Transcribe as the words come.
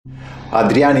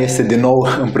Adrian este din nou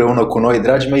împreună cu noi.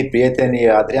 Dragii mei prieteni,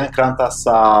 Adrian Cranta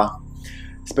s-a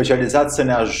specializat să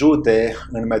ne ajute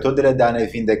în metodele de a ne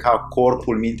vindeca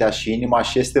corpul, mintea și inima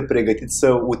și este pregătit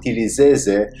să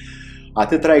utilizeze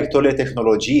atât traiectoriile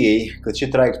tehnologiei, cât și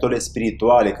traiectoriile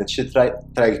spirituale, cât și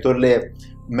traiectoriile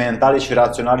mentale și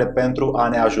raționale pentru a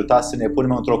ne ajuta să ne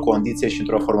punem într-o condiție și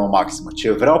într-o formă maximă.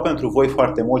 Ce vreau pentru voi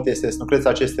foarte mult este să nu credeți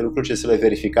aceste lucruri, ci să le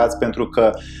verificați, pentru că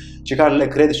cei care le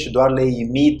cred și doar le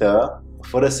imită,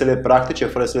 fără să le practice,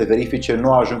 fără să le verifice,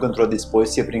 nu ajung într-o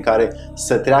dispoziție prin care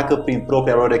să treacă prin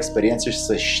propria lor experiență și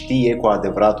să știe cu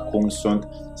adevărat cum sunt,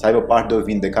 să aibă parte de o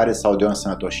vindecare sau de o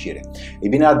însănătoșire. Ei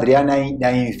bine, Adrian ne-a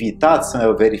invitat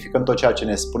să verificăm tot ceea ce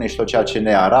ne spune și tot ceea ce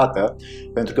ne arată,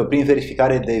 pentru că prin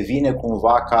verificare devine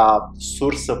cumva ca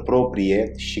sursă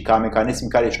proprie și ca mecanism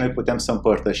care și noi putem să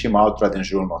împărtășim altora din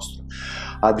jurul nostru.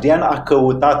 Adrian a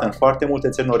căutat în foarte multe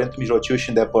țări în Orientul Mijlociu și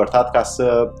îndepărtat ca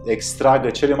să extragă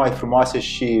cele mai frumoase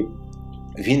și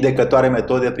vindecătoare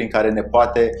metode prin care ne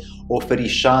poate oferi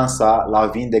șansa la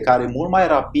vindecare mult mai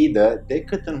rapidă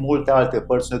decât în multe alte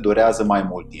părți unde durează mai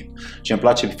mult timp. Ce îmi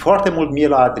place foarte mult mie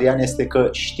la Adrian este că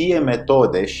știe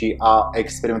metode și a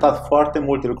experimentat foarte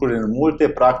multe lucruri în multe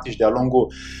practici de-a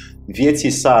lungul vieții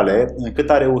sale, încât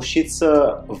a reușit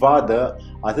să vadă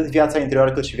atât viața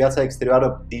interioară cât și viața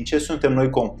exterioară, din ce suntem noi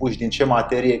compuși, din ce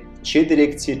materie, ce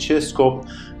direcție, ce scop,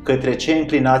 către ce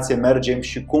inclinație mergem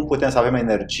și cum putem să avem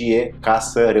energie ca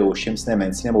să reușim să ne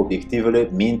menținem obiectivele,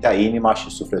 mintea, inima și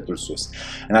sufletul sus.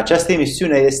 În această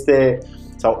emisiune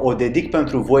o dedic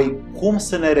pentru voi cum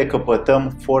să ne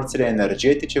recăpătăm forțele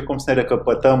energetice, cum să ne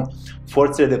recăpătăm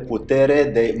forțele de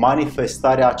putere, de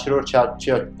manifestare a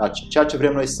ceea ce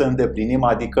vrem noi să îndeplinim,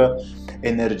 adică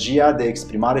energia de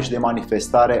exprimare și de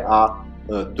manifestare a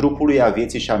trupului, a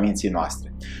vieții și a minții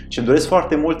noastre. Ce îmi doresc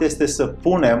foarte mult este să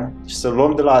punem și să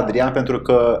luăm de la Adrian, pentru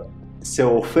că se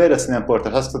oferă să ne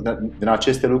împărtășească din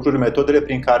aceste lucruri metodele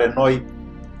prin care noi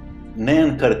ne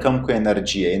încărcăm cu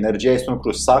energie. Energia este un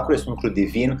lucru sacru, este un lucru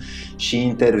divin și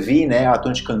intervine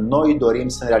atunci când noi dorim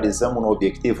să ne realizăm un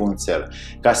obiectiv, un cel.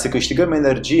 Ca să câștigăm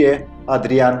energie,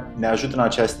 Adrian ne ajută în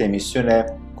această emisiune.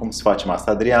 Cum să facem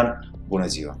asta? Adrian, bună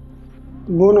ziua!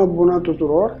 Bună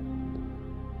tuturor!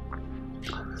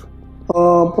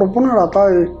 Propunerea ta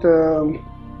este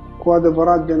cu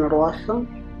adevărat generoasă,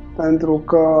 pentru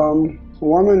că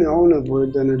oamenii au nevoie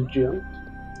de energie.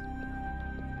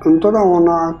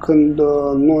 Întotdeauna când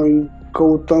noi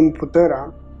căutăm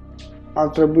puterea, ar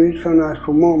trebui să ne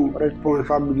asumăm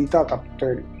responsabilitatea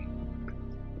puterii.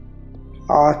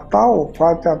 Asta o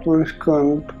faci atunci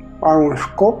când ai un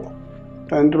scop,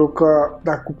 pentru că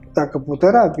dacă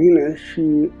puterea vine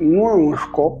și nu ai un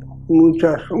scop, nu îți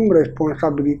asumi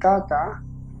responsabilitatea,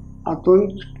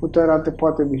 atunci puterea te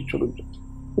poate distruge.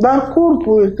 Dar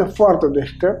corpul este foarte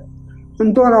deștept,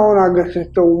 întotdeauna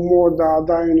găsește un mod de a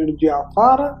da energie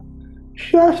afară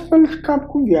și astfel scap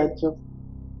cu viață.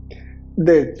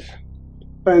 Deci,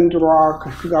 pentru a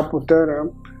câștiga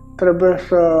putere, trebuie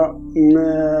să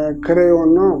ne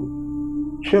creionăm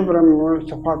ce vrem noi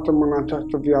să facem în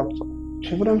această viață,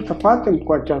 ce vrem să facem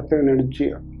cu această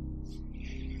energie.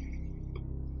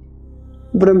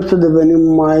 Vrem să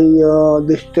devenim mai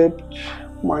deștepți,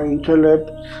 mai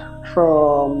înțelepți, să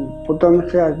putem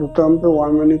să-i ajutăm pe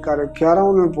oamenii care chiar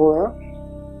au nevoie.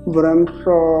 Vrem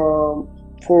să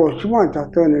folosim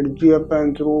această energie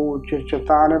pentru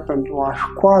cercetare, pentru a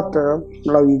scoate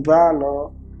la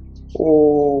iveală o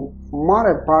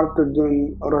mare parte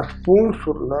din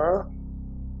răspunsurile,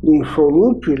 din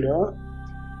soluțiile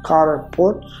care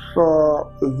pot să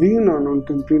vină în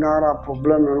întâmpinarea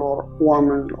problemelor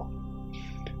oamenilor.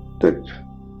 Deci,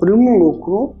 primul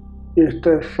lucru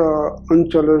este să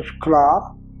înțelegi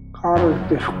clar care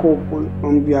este scopul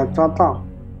în viața ta.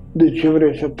 De ce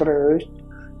vrei să trăiești,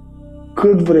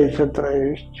 cât vrei să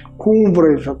trăiești, cum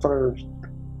vrei să trăiești.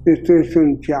 Este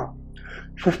esențial.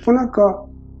 Se spune că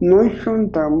noi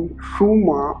suntem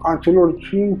suma acelor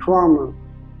 5 oameni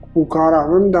cu care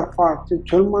avem de-a face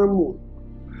cel mai mult.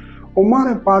 O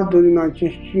mare parte din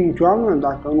acești 5 oameni,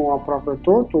 dacă nu aproape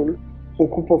totul,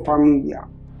 ocupă familia.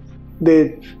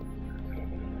 Deci,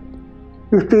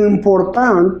 este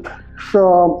important să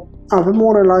avem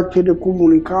o relație de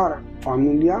comunicare cu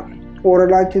familia, o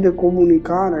relație de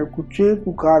comunicare cu cei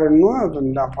cu care noi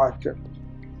avem de-a face.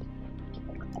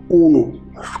 1.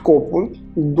 Scopul.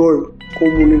 2.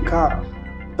 Comunicarea.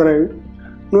 3.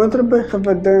 Noi trebuie să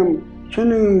vedem ce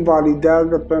ne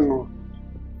invalidează pe noi.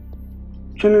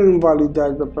 Ce ne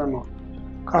invalidează pe noi.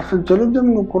 Ca să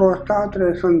înțelegem lucrul ăsta,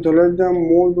 trebuie să înțelegem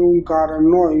modul în care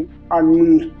noi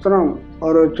administrăm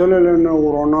rețelele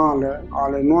neuronale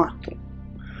ale noastre.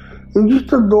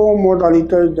 Există două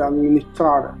modalități de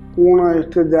administrare. Una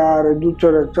este de a reduce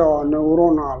rețeaua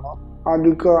neuronală,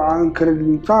 adică a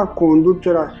încredința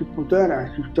conducerea și puterea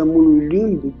sistemului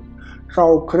limbic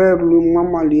sau creierului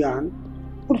mamalian.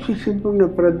 Pur și simplu ne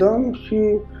predăm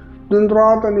și dintr-o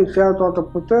dată ne se ia toată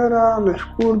puterea, ne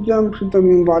scurgem, suntem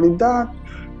invalidați.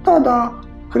 Da,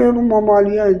 creierul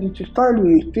mamalian zice, stai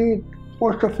liniștit,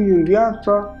 poți să fii în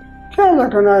viață, chiar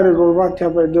dacă n-ai rezolvat ce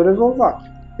aveai de rezolvat.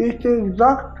 Este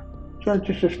exact ceea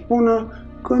ce se spune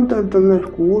când te întâlnești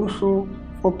cu ursul,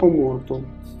 fă pe mortul.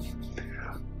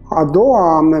 A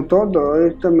doua metodă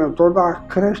este metoda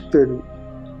creșterii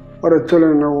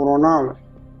rețelei neuronale.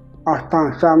 Asta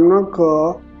înseamnă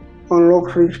că în loc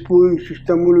să-i spui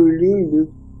sistemului limbic,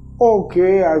 ok,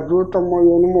 ajută-mă,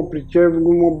 eu nu mă pricep,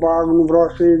 nu mă bag, nu vreau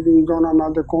să ies din zona mea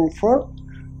de confort,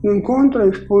 din contră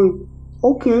îi spui,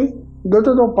 ok,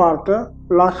 dă-te deoparte,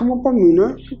 lasă-mă pe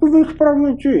mine și tu vei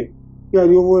supraviețui. Iar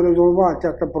eu voi rezolva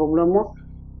această problemă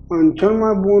în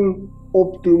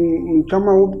cea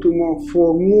mai optimă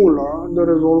formulă de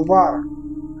rezolvare.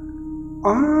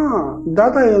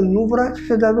 Dar el nu vrea să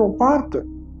se dea deoparte,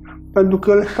 pentru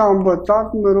că el s-a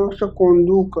învățat mereu să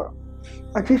conducă.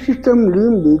 Acest sistem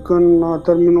limbic, în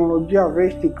terminologia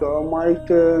vestică, mai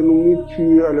este numit și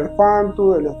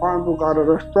elefantul care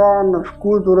răstoarnă,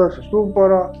 scutură, se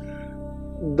supără,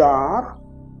 dar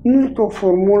nu este o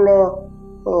formulă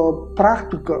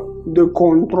practică de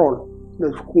control.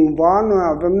 Deci cumva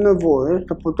noi avem nevoie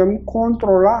să putem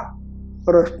controla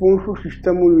răspunsul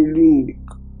sistemului limbic.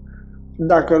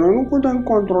 Dacă noi nu putem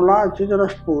controla acest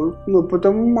răspuns, noi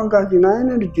putem înmagazina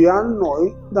energia în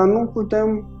noi, dar nu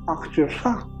putem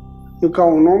accesa. E ca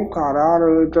un om care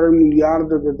are 3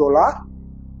 miliarde de dolari,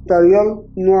 dar el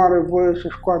nu are voie să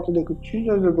scoate decât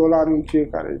 50 de dolari în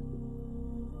fiecare zi.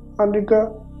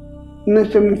 Adică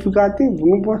nesemnificativ,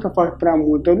 nu poți să faci prea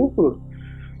multe lucruri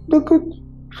decât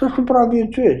să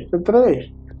supraviețuiești, să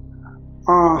trăiești.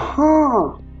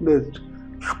 Deci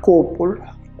scopul,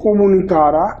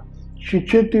 comunicarea și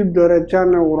ce tip de rețea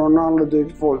neuronală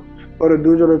dezvolți.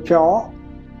 Reduci rețeaua,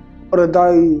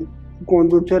 redai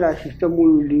conducerea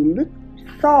sistemului limbic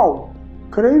sau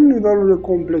crei nivelul de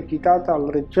complexitate al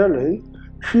rețelei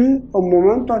și în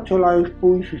momentul acela îi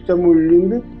spui sistemului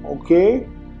limbic, ok,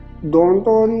 don't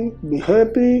worry, be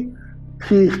happy,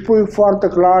 și îi spui foarte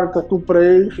clar că tu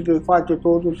preiei și vei face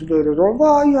totul și vei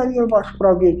rezolva, iar el va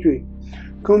supraviețui.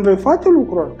 Când vei face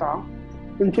lucrul ăsta,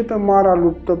 începe marea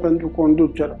luptă pentru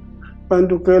conducere.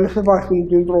 Pentru că el se va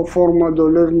simți într-o formă de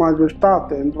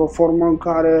lez-majestate, într-o formă în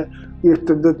care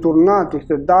este deturnat,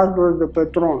 este dat jos de pe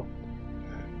tron.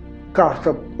 Ca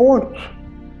să poți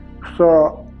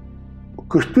să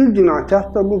câștigi din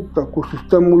această luptă cu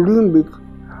sistemul limbic,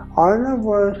 ai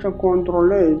nevoie să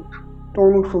controlezi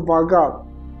tonusul vagal.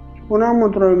 Spuneam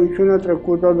într-o emisiune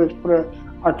trecută despre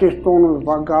acest tonus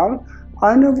vagal,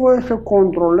 ai nevoie să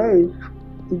controlezi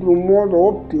într-un mod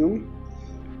optim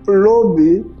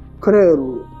lobii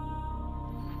creierului.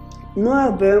 Noi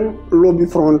avem lobii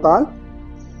frontal,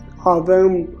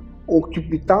 avem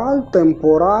occipital,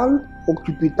 temporal,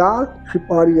 occipital și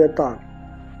parietal.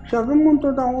 Și avem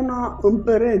întotdeauna în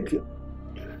pereche.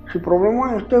 Și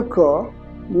problema este că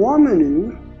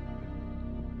oamenii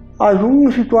ajung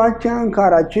în situația în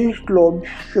care acești lobi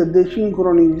se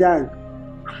desincronizează.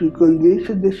 Și când ei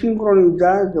se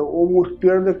desincronizează, omul își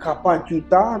pierde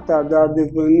capacitatea de a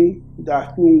deveni, de a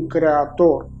fi un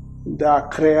creator, de a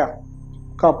crea.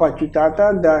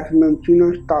 Capacitatea de a-și menține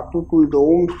statutul de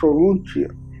om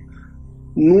soluție,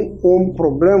 nu om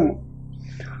problemă.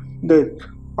 Deci,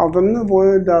 avem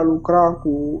nevoie de a lucra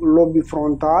cu lobii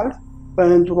frontali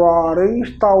pentru a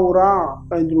reinstaura,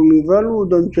 pentru nivelul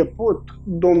de început,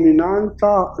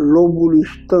 dominanța lobului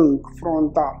stâng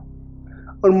frontal.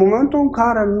 În momentul în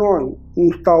care noi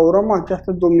instaurăm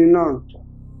această dominanță,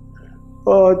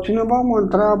 cineva mă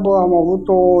întreabă, am avut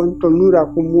o întâlnire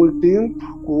acum mult timp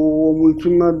cu o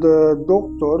mulțime de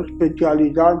doctori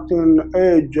specializați în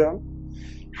ENERGIE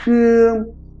și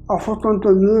a fost o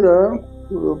întâlnire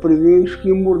privind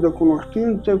schimburi de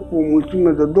cunoștințe cu o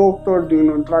mulțime de doctori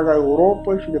din întreaga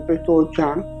Europa și de peste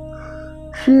ocean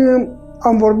și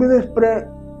am vorbit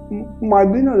despre mai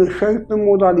bine de 16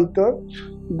 modalități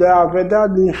de a vedea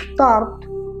din start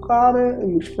care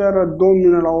emisferă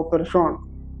domină la o persoană.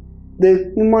 Deci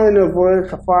nu mai e nevoie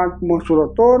să faci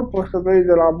măsurători, poți să vezi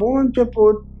de la bun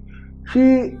început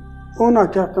și în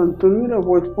această întâlnire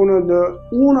voi spune de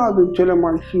una din cele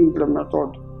mai simple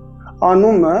metode.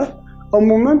 Anume, în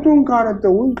momentul în care te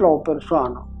uiți la o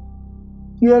persoană,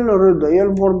 el râde,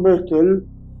 el vorbește, el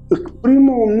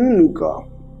exprimă o mimică,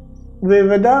 vei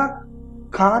vedea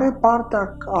care parte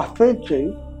a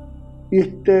feței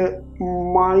este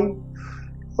mai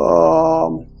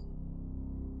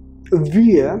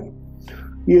vie,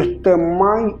 este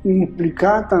mai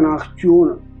implicată în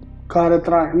acțiune, care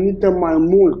transmite mai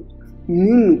mult.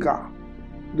 Mimica.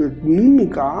 Deci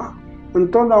mimica,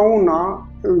 întotdeauna,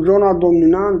 zona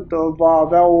dominantă va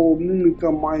avea o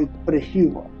mimică mai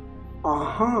expresivă.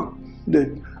 Aha,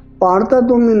 deci partea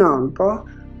dominantă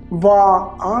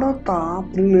va arăta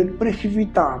prin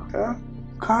expresivitate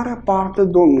care parte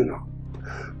domină.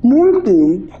 Mult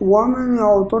timp, oamenii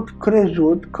au tot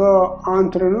crezut că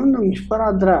antrenând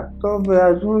emisfera dreaptă vei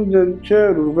ajunge în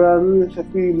ceruri, vei ajunge să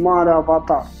fii mare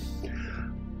avatar.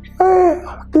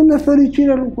 Din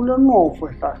nefericire, lucrurile nu au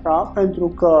fost așa, pentru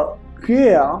că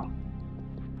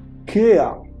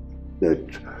cheia,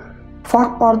 deci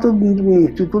fac parte dintr-un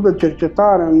institut de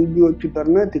cercetare în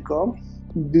biocibernetică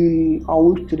din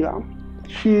Austria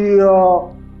și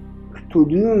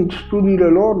studiind studiile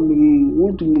lor din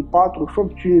ultimii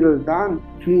 50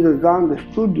 de ani de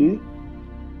studii,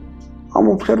 am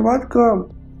observat că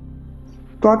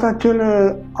toate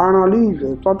acele analize,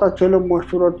 toate acele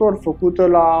măsurători făcute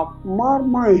la mari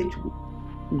maestri,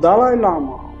 Dalai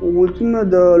Lama, o mulțime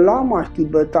de lama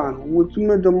tibetani, o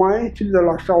mulțime de maestri de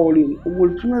la Shaolin, o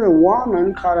mulțime de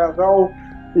oameni care aveau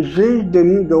zeci de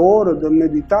mii de ore de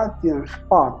meditație în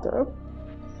spate,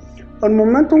 în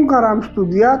momentul în care am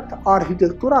studiat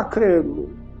arhitectura creierului,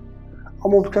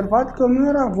 am observat că nu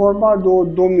era vorba de o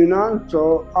dominanță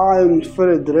a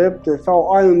emisferei drepte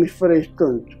sau a emisferei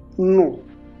stângi. Nu.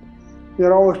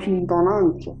 Era o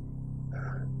sintonanță.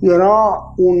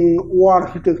 Era o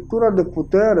arhitectură de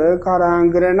putere care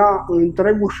angrena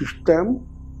întregul sistem,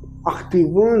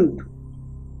 activând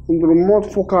într-un mod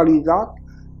focalizat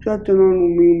ceea ce noi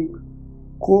numim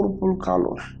corpul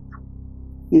calos.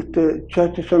 Este ceea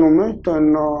ce se numește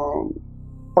în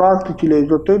practicile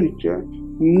ezoterice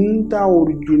mintea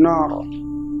originară.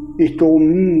 Este o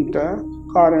minte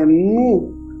care nu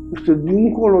este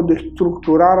dincolo de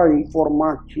structurarea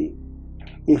informației.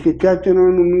 Este ceea ce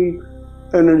noi numim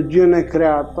energie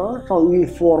necreată sau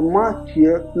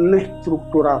informație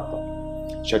nestructurată.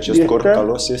 Și acest corp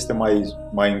calos este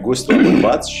mai îngust la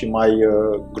bărbați și mai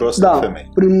gros la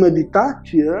femei. Prin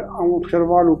meditație am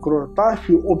observat lucrul ăsta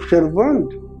și observând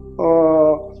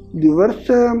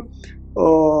diverse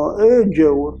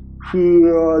EEG-uri și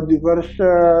diverse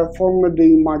forme de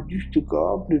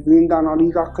imagistică privind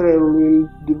analiza creierului în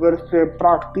diverse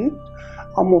practici,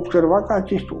 am observat că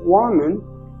acești oameni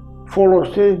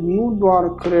folosesc nu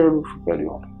doar creierul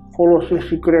superior, folosesc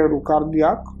și creierul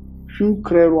cardiac și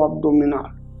creierul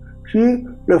abdominal și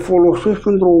le folosesc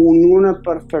într-o uniune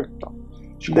perfectă.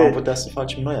 Și cum am putea să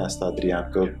facem noi asta, Adrian?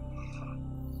 Că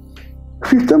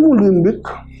sistemul limbic,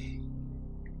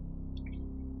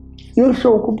 el se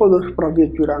ocupă de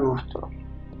supraviețuirea noastră.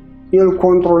 El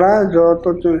controlează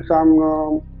tot ce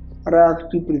înseamnă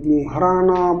reacții privind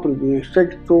hrana, privind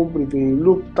sexul, privind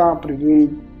lupta, privind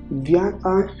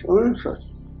viața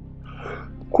însăși.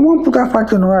 Cum am putea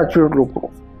face noi acest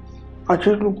lucru?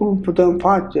 Acest lucru îl putem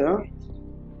face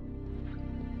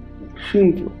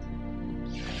simplu.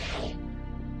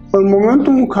 În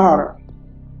momentul în care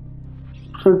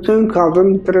să zicem că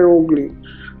avem 3 oglinzi,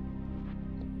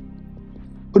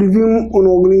 privim în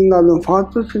oglinda din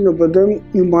față și ne vedem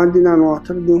imaginea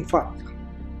noastră din față.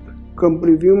 Când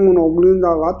privim în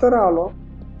oglinda laterală,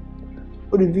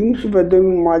 privim și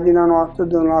vedem imaginea noastră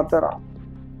din lateral.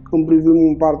 Când privim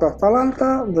în partea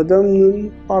cealaltă, vedem în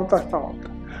partea cealaltă.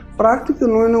 Practic,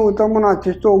 noi ne uităm în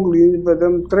aceste oglinzi,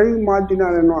 vedem 3 imagini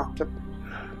ale noastre.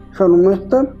 Se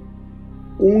numește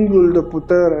unghiul de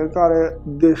putere care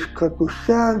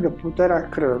descătușează puterea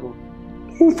creierului.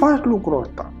 Cum faci lucrul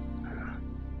ăsta?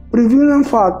 Privind în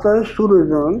față,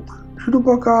 surâzând, și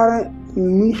după care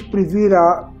miști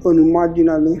privirea în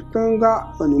imaginea din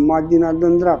stânga, în imaginea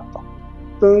din dreapta.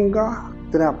 Stânga,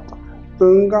 dreapta,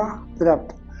 stânga,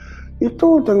 dreapta. Este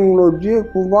o tehnologie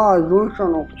cumva ajunsă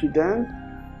în Occident,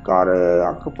 care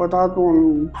a căpătat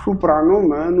un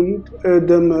supranume numit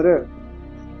EDMR.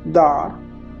 Dar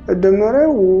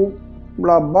EDMR-ul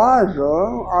la bază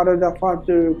are de-a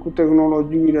face cu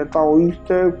tehnologiile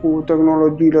taoiste, cu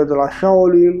tehnologiile de la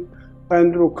Shaolin,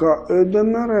 pentru că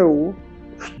EDMR-ul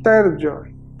șterge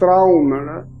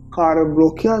traumele care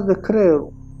blochează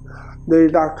creierul.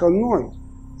 Deci dacă noi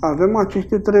avem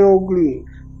aceste 3 oglinzi,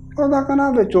 sau dacă nu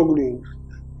aveți oglinzi,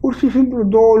 pur și simplu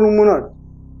 2 lumânări,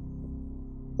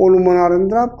 o lumânare în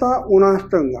dreapta, una în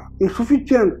stânga. E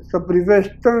suficient să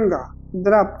privești stânga,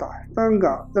 dreapta,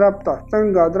 stânga, dreapta,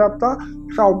 stânga, dreapta,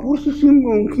 sau pur și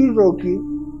simplu închizi ochii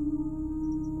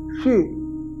și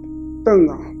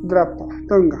stânga, dreapta,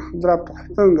 stânga, dreapta,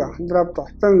 stânga, dreapta,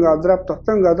 stânga, dreapta,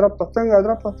 stânga, dreapta, stânga,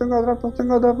 dreapta, stânga, dreapta,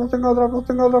 stânga, dreapta, stânga, dreapta,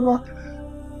 stânga, dreapta.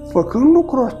 Făcând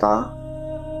lucrul ăsta,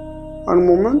 în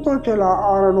momentul acela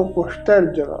are loc o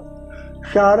ștergere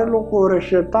și are loc o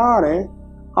resetare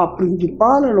a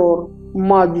principalelor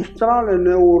magistrale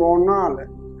neuronale.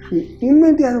 Și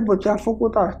imediat după ce am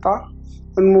făcut asta,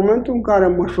 în momentul în care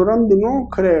măsurăm din nou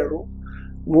creierul,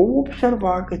 vom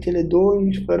observa că cele două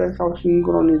emisfere s-au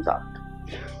sincronizat.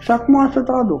 Și acum să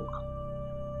traduc.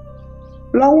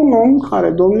 La un om care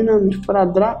domină emisfera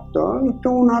dreaptă este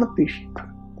un artist,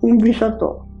 un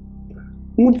visător.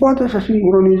 Nu poate să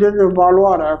sincronizeze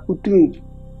valoarea cu timp.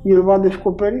 El va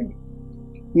descoperi.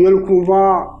 El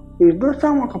cumva își dă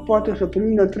seama că poate să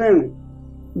prindă trenul,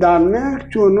 dar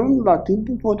neacționând la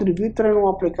timpul potrivit, trenul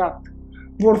a plecat.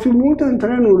 Vor fi multe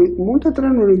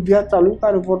trenuri în viața lui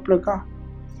care vor pleca.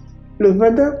 Le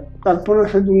vede, dar până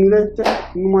se dumirește,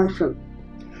 nu mai sunt.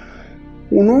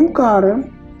 Un om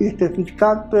care este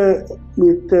fixat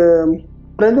este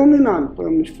predominant pe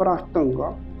emisfera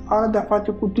stângă, are de-a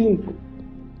face cu timpul.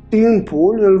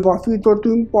 Timpul, el va fi tot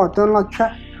timpul atent la ceas.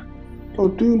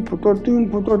 Tot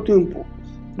timpul.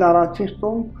 Dar acest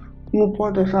om nu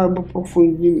poate să aibă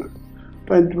profunzime,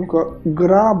 pentru că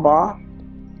graba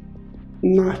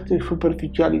naște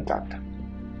superficialitatea.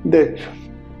 Deci,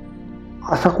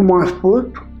 așa cum am spus,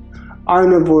 ai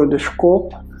nevoie de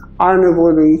scop, ai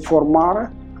nevoie de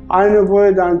informare, ai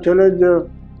nevoie de a înțelege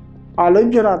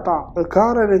alegerea ta pe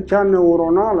care rețea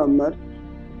neuronală mergi,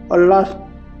 îl lași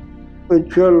pe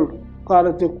cel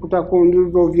care te-a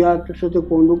condus de o viață să te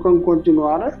conducă în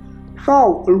continuare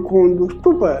sau îl conduci tu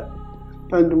pe el.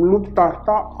 Pentru lupta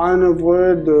asta ai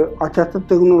nevoie de această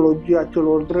tehnologie a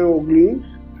celor 3 oglinzi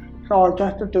sau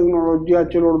această tehnologie a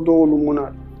celor 2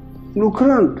 lumânări.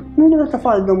 Lucrând, nu trebuie să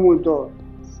faci de multe ori.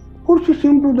 Pur și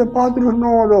simplu de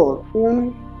 49 de ori.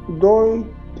 1, 2,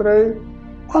 3,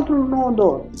 49 de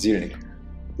ori.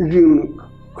 Zilnic.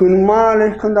 Mai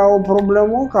ales când ai o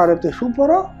problemă care te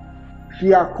supără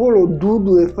și acolo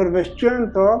dudu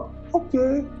efervescentă, ok,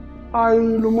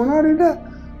 ai lumânările.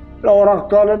 La ora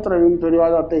actuală trăim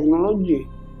perioada tehnologiei.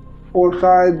 Poți să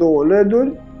ai 2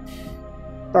 LED-uri,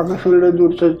 dacă sunt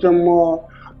LED-uri, să zicem,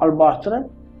 albastre,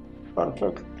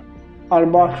 perfect.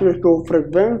 Albastru este o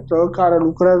frecvență care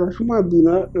lucrează și mai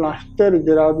bine la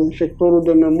ștergerea din sectorul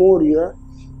de memorie,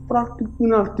 practic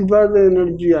inactivează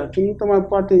energia și nu te mai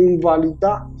poate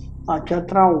invalida acea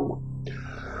traumă.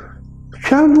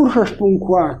 Ce am vrut să spun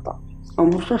cu asta? Am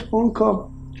vrut să spun că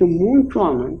sunt mulți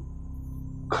oameni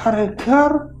care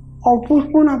chiar au pus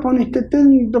mâna pe niște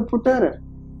tehnici de putere.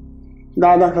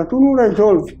 Dar dacă tu nu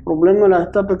rezolvi problemele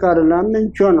astea pe care le-am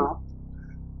menționat,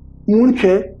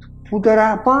 încet,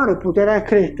 puterea apare, puterea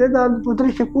crește, dar după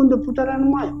 3 secunde puterea nu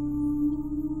mai e.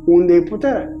 Unde e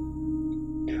puterea?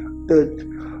 Deci,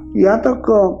 iată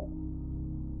că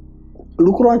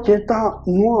lucrul acesta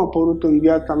nu a apărut în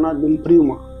viața mea din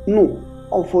prima. Nu.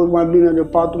 Au fost mai bine de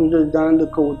 40 de ani de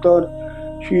căutări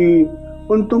și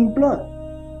întâmplări.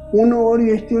 Uneori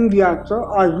ești în viață,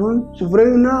 ajungi,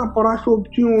 vrei neapărat să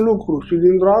obții un lucru și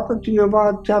dintr-o dată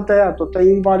cineva ți-a tăiat-o, te-a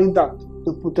invalidat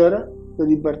de putere, de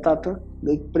libertate,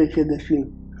 de expresie de sine.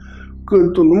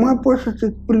 Când tu nu mai poți să-ți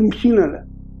exprimi sinele,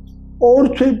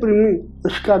 orice ai primit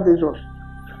își cade jos.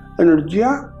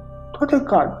 Energia toate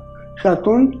cade și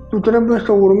atunci tu trebuie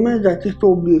să urmezi aceste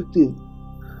obiective.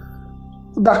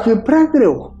 Dacă e prea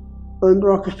greu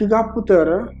pentru a câștiga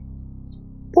putere,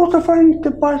 poți să faci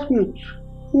niște pași mici.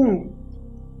 1.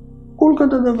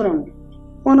 Culcă-te de vreme,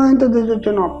 înainte de 10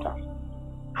 noaptea.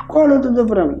 Scoală-te de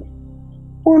vreme,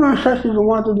 până la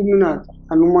 6:30 dimineața,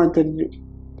 dar nu mai târziu.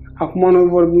 Acum noi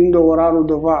vorbim de orarul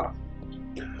de vară.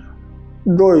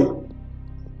 2.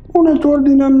 Pune-ți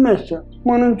ordine în mese.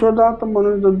 Mănânci odată,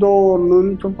 mănânci de 2 ori, nu e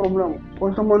nicio problemă.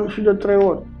 Poți să mănânci și de 3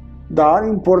 ori. Dar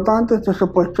important este să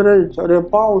păstrezi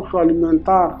repausul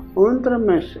alimentar între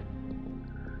mese.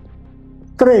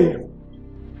 3.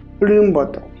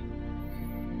 Plimbă-te.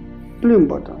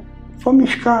 Fă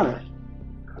mișcare.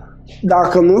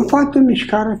 Dacă nu faci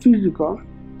mișcare fizică,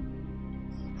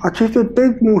 aceste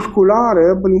tăi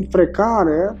musculare, prin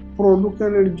frecare, produc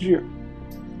energie.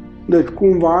 Deci,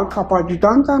 cumva,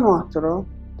 capacitatea noastră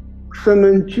se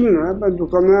menține, pentru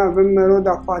că noi avem mereu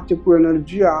de-a face cu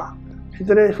energia și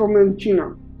trebuie să o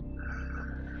menținem.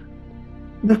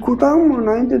 Discutam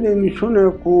înainte de emisiune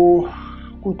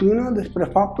cu tine despre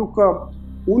faptul că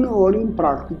uneori în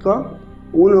practică,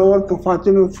 uneori când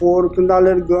facem efort, când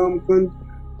alergăm, când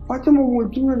facem o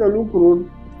mulțime de lucruri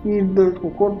cu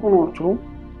corpul nostru,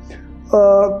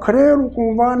 creierul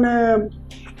cumva ne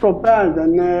stopează,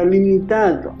 ne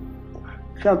limitează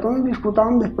Și atunci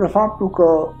discutam despre faptul că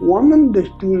oamenii de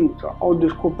știință au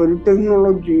descoperit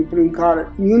tehnologii prin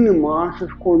care inima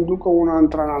să-și conducă un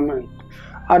antrenament.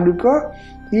 Adică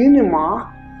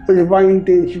inima își va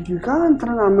intensifica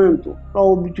antrenamentul la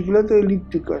o bicicletă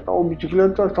eliptică sau o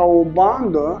bicicletă sau o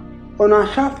bandă în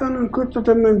așa fel încât să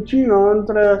te mențină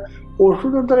între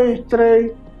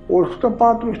 133,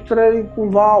 143,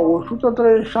 cumva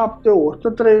 137,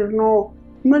 139,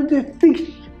 merge fix.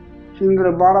 Și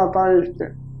întrebarea ta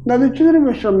este, dar de ce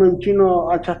trebuie să mențină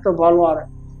această valoare?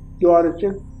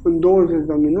 Deoarece în 20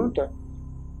 de minute,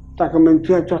 dacă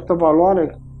menții această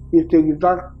valoare, este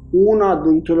exact una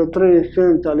din cele 3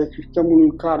 esențe ale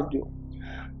sistemului cardio.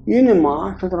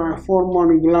 Inima se transformă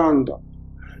în glandă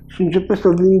și începe să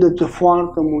vindece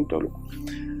foarte multe lucruri.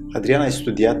 Adrian, ai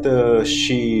studiat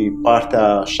și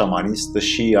partea șamanistă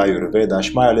și Ayurveda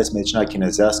și mai ales medicina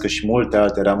chinezească și multe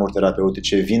alte ramuri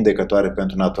terapeutice vindecătoare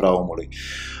pentru natura omului.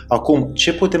 Acum,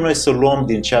 ce putem noi să luăm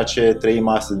din ceea ce trăim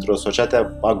astăzi, într-o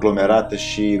societate aglomerată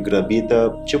și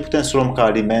grăbită? Ce putem să luăm ca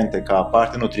alimente, ca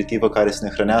parte nutritivă care să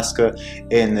ne hrănească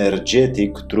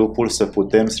energetic trupul să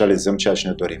putem să realizăm ceea ce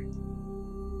ne dorim?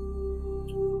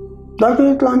 Dacă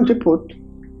ești la început,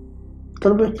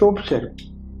 trebuie să observi.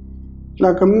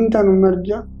 Dacă mintea nu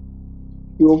merge,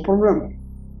 e o problemă.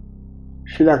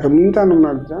 Și dacă mintea nu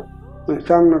merge,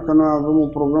 înseamnă că noi avem o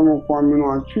problemă cu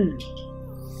aminoacizi.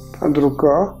 Pentru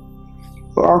că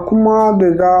acum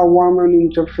deja oamenii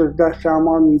încep să-și dea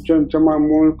seama din ce în ce mai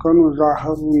mult că nu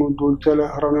zahărul, nu dulcele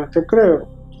hrănește creierul.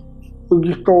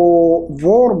 Există o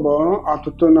vorbă,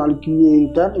 atât în alchimie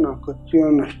internă, cât și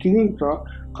în știință,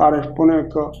 care spune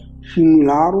că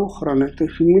similarul hrănește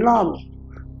similarul.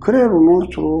 Creierul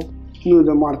nostru nu e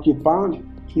de marțipan,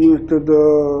 nu este de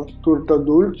turtă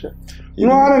dulce.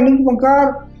 Nu are nici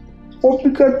măcar o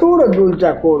picătură dulce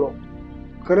acolo.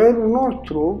 Creierul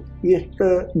nostru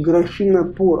este grăsime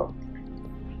pură.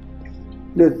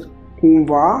 Deci,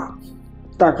 cumva,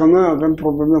 dacă noi avem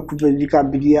probleme cu vezica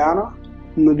biliară,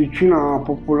 medicina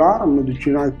populară,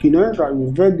 medicina chineză,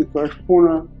 ayurvedică,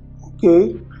 spune,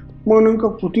 ok, mănâncă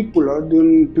cuticulă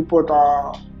din pipota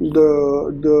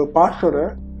de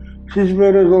pasăre și își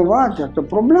vei rezolva această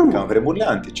problemă. Ca în vremurile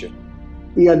antice.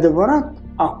 E adevărat.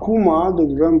 Acum, de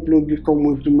exemplu, există o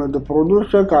mulțime de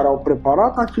produse care au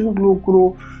preparat acest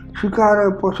lucru și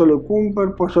care poți să le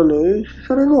cumperi, poți să le iei și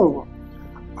se rezolvă.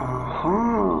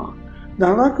 Aha!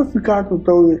 Dar dacă ficatul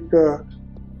tău este...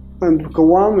 Pentru că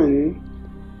oamenii,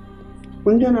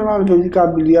 în general, vezica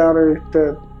biliară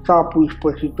este țapul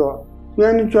spăsitor.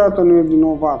 Ea niciodată nu e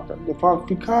vinovată. De fapt,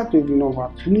 ficatul e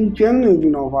vinovat. Și nici el nu e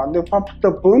vinovat. De fapt,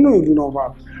 stăpânul e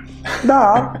vinovat.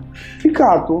 Dar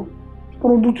ficatul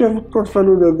produce tot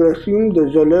felul de grăsimi, de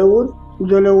geleuri.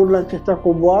 Geleurile acestea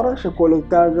coboară, se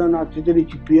colectează în acest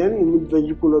recipient, numit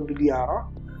veziculă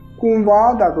biliară.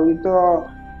 Cumva, datorită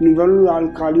nivelului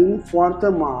alcalin foarte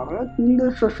mare, tinde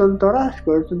să se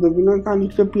întărească, să devină ca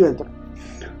niște pietre.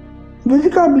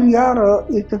 Vezica biliară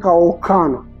este ca o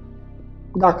cană.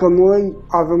 Dacă noi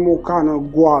avem o cană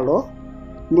goală,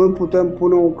 noi putem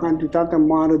pune o cantitate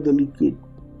mare de lichid.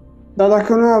 Dar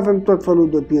dacă noi avem tot felul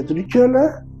de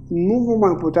pietricele, nu vom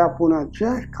mai putea pune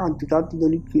aceeași cantitate de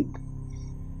lichid.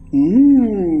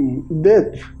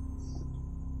 Deci,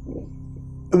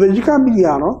 vezica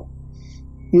biliară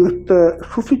este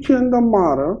suficient de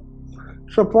mare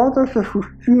să poată să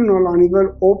susțină la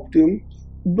nivel optim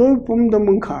 2 pumni de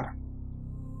mâncare.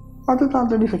 Atât ar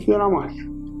trebui să fie la masă.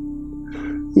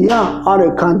 Ea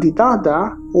are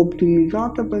cantitatea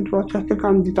optimizată pentru această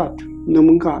cantitate de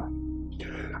mâncare.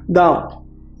 Dar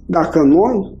dacă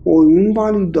noi o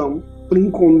invalidăm prin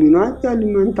combinații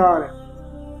alimentare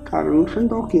care nu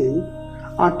sunt ok,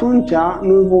 atunci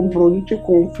noi vom produce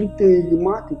conflicte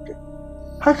enzimatice.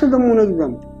 Hai să dăm un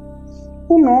exemplu.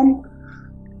 Un om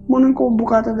mănâncă o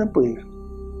bucată de pâine.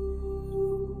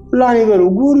 La nivelul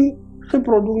gurii se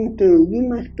produc niște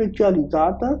enzime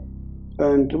specializate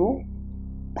pentru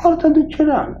partea de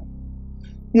cereale.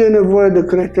 E nevoie de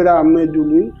creșterea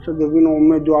mediului, să devină un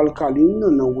mediu alcalin,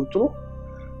 neutru.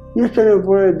 Este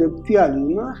nevoie de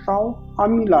ptialină sau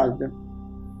amilaze.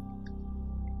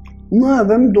 Noi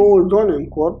avem 2 zone în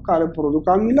corp care produc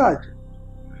amilaze.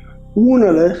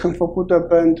 Unele sunt făcute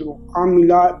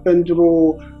pentru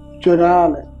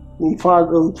cereale în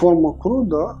formă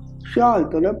crudă și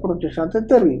altele procesate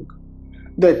termic.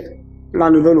 Deci, la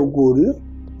nivelul gurii,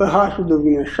 pH-ul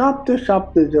devine 7,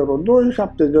 702,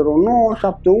 709,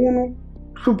 71,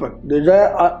 super. Deja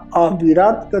a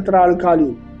virat către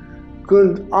alcalin.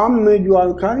 Când am mediul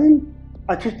alcalin,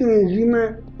 aceste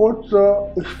enzime pot să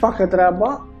își facă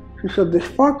treaba și să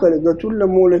desfacă legăturile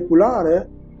moleculare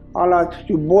ale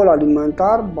acestui bol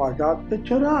alimentar bazat pe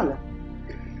cereale.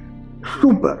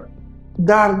 super.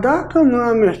 Dar dacă noi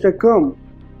amestecăm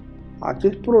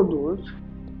acest produs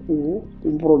cu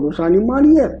un produs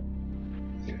animalier,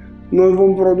 noi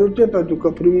vom produce, pentru că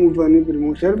primul venit,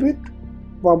 primul servit,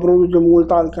 va produce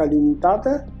multă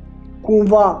alcalinitate,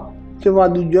 cumva se va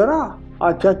digera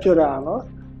acea cereală,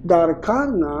 dar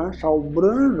carnea sau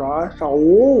brânza sau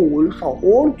oul sau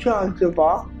orice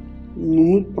altceva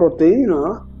numit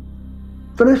proteină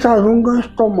trebuie să ajungă în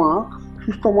stomac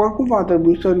și stomacul va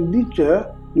trebui să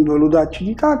ridice nivelul de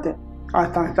aciditate.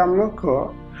 Asta înseamnă că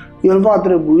el va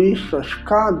trebui să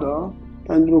scadă,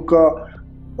 pentru că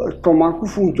stomacul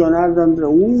funcționează între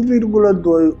 1,2,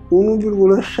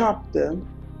 1,7,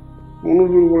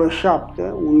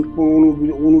 1,7, unii spun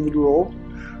 1,8,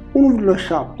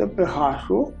 1,7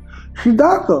 pH-ul și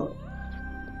dacă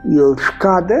el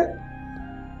scade,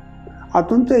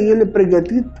 atunci el e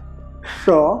pregătit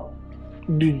să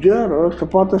digeră, să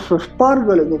poată să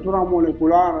spargă legătura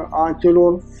moleculară a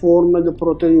acelor forme de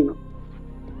proteină.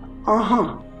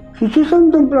 Aha, și ce se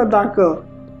întâmplă dacă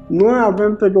noi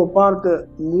avem pe de-o parte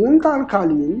mult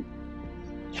alcalin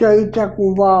și aici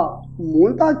cumva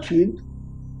mult acid,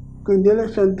 când ele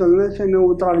se întâlnesc se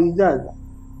neutralizează.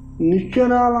 Nici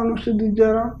cereala nu se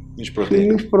digeră nici și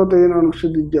nici proteina nu se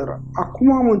digeră.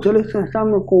 Acum am înțeles ce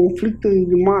înseamnă conflict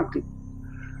enzimatic.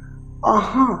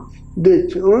 Aha,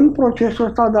 deci în procesul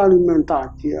ăsta de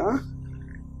alimentație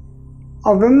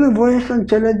avem nevoie să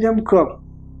înțelegem că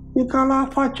e ca la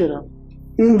afacere.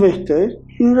 Investești $50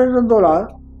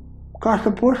 ca să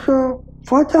poți să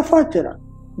faci afacerea.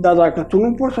 Dar dacă tu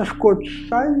nu poți să scoți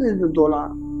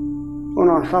 $60 în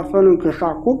așa fel încât să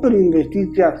acoperi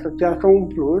investiția, să-ți iasă un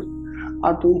plus,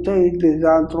 atunci ești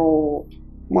deja într-o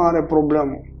mare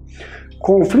problemă.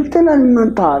 Conflictele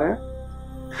alimentare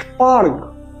sparg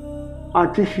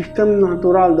acest sistem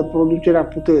natural de producere a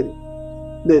puterii.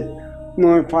 Deci,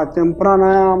 noi facem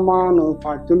pranayama, noi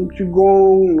facem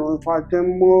qigong, noi facem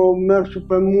mersul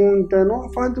pe munte, noi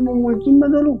facem o mulțime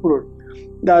de lucruri.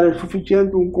 Dar e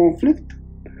suficient un conflict?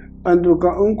 Pentru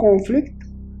că în conflict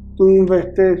tu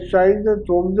investești 60,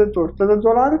 80,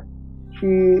 $100 și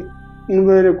nu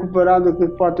vei recupera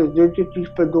decât poate 10,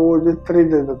 15, 20, $30.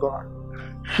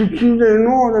 Și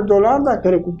 $59 dacă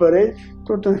recuperezi,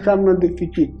 tot înseamnă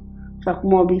deficit. Și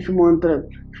acum vin și mă întreb,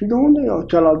 și de unde iau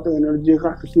cealaltă energie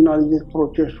ca să finalizez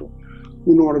procesul?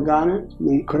 Din organe,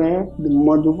 din creier, din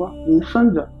măduvă, din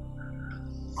sânge.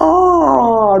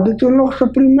 Deci în loc să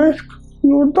primesc,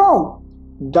 eu dau.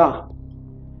 Da.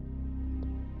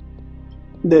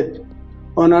 Deci,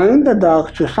 înainte de a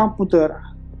accesa puterea,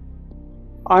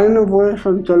 ai nevoie să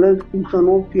înțelegi cum să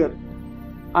nu o pierzi.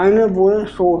 Ai nevoie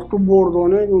să o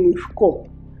subordonezi unui scop,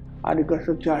 adică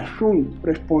să-ți asumi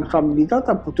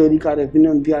responsabilitatea puterii care vine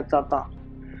în viața ta.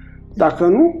 Dacă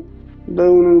nu, dai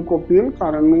unui copil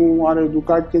care nu are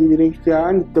educație în direcția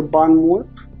aia, niște bani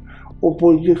mulți, o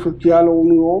poziție socială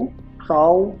unui om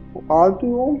sau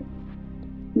altui om,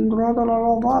 într-o dată la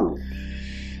lovalul.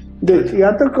 Deci,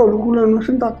 iată că lucrurile nu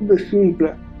sunt atât de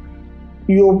simple.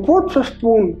 Eu pot să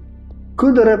spun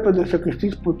cât de repede să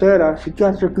câștigi puterea și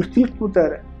chiar să câștigi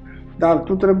putere, dar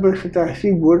tu trebuie să te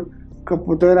asiguri că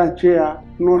puterea aceea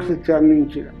nu o să-ți ia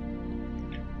mințile.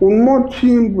 Un mod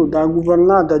simplu de a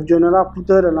guverna, de a genera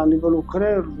putere la nivelul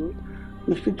creierului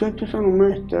este ceea ce se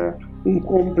numește un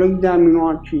complex de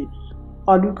aminoacizi.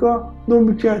 Adică, de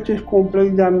obicei, acest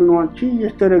complex de aminoacizi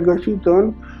este regăsit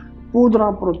în pudra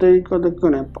proteică de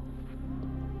cânepă.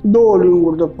 2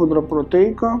 linguri de pudră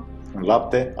proteică.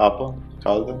 Lapte, apă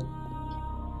caldă.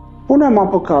 Punem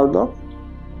apă caldă,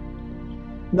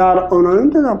 dar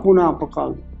înainte de a pune apă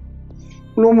caldă,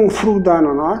 luăm un fruct de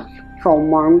ananas sau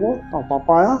mango sau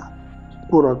papaya,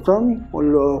 curățăm,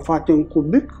 îl facem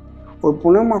cubic, îl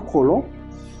punem acolo,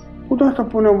 putem să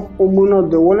punem o mână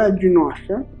de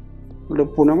oleaginoase, le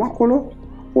punem acolo.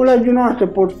 Oleaginoase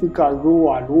pot fi caju,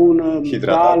 alune,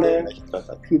 migdale,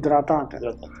 hidratate.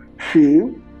 Și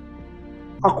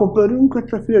acoperim cât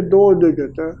să fie 2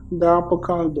 degete de apă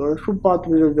caldă sub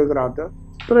 40 de grade,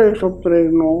 38,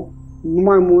 39, nu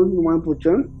mai mult, nu mai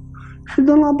puțin, și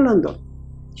dăm la blender.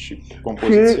 Și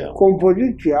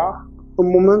compoziția, în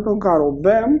momentul în care o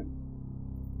bem,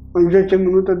 în 10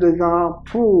 minute deja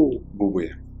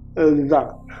bubuie.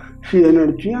 Exact. Și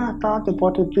energia ta te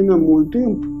poate ține mult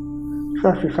timp,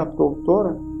 6, 7, 8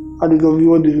 ore, adică vii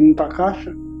odihnit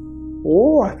acasă.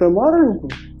 Asta e mare lucru.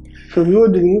 Să vii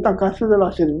odihnit acasă de la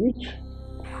servici?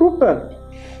 Super!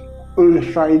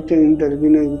 Însă aici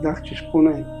intervine exact ce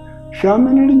spuneai. Și am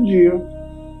energie.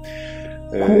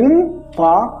 Cum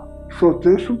fac să o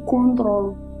țin sub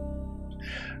control?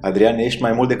 Adrian, ești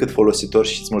mai mult decât folositor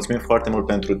și îți mulțumim foarte mult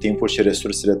pentru timpul și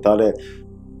resursele tale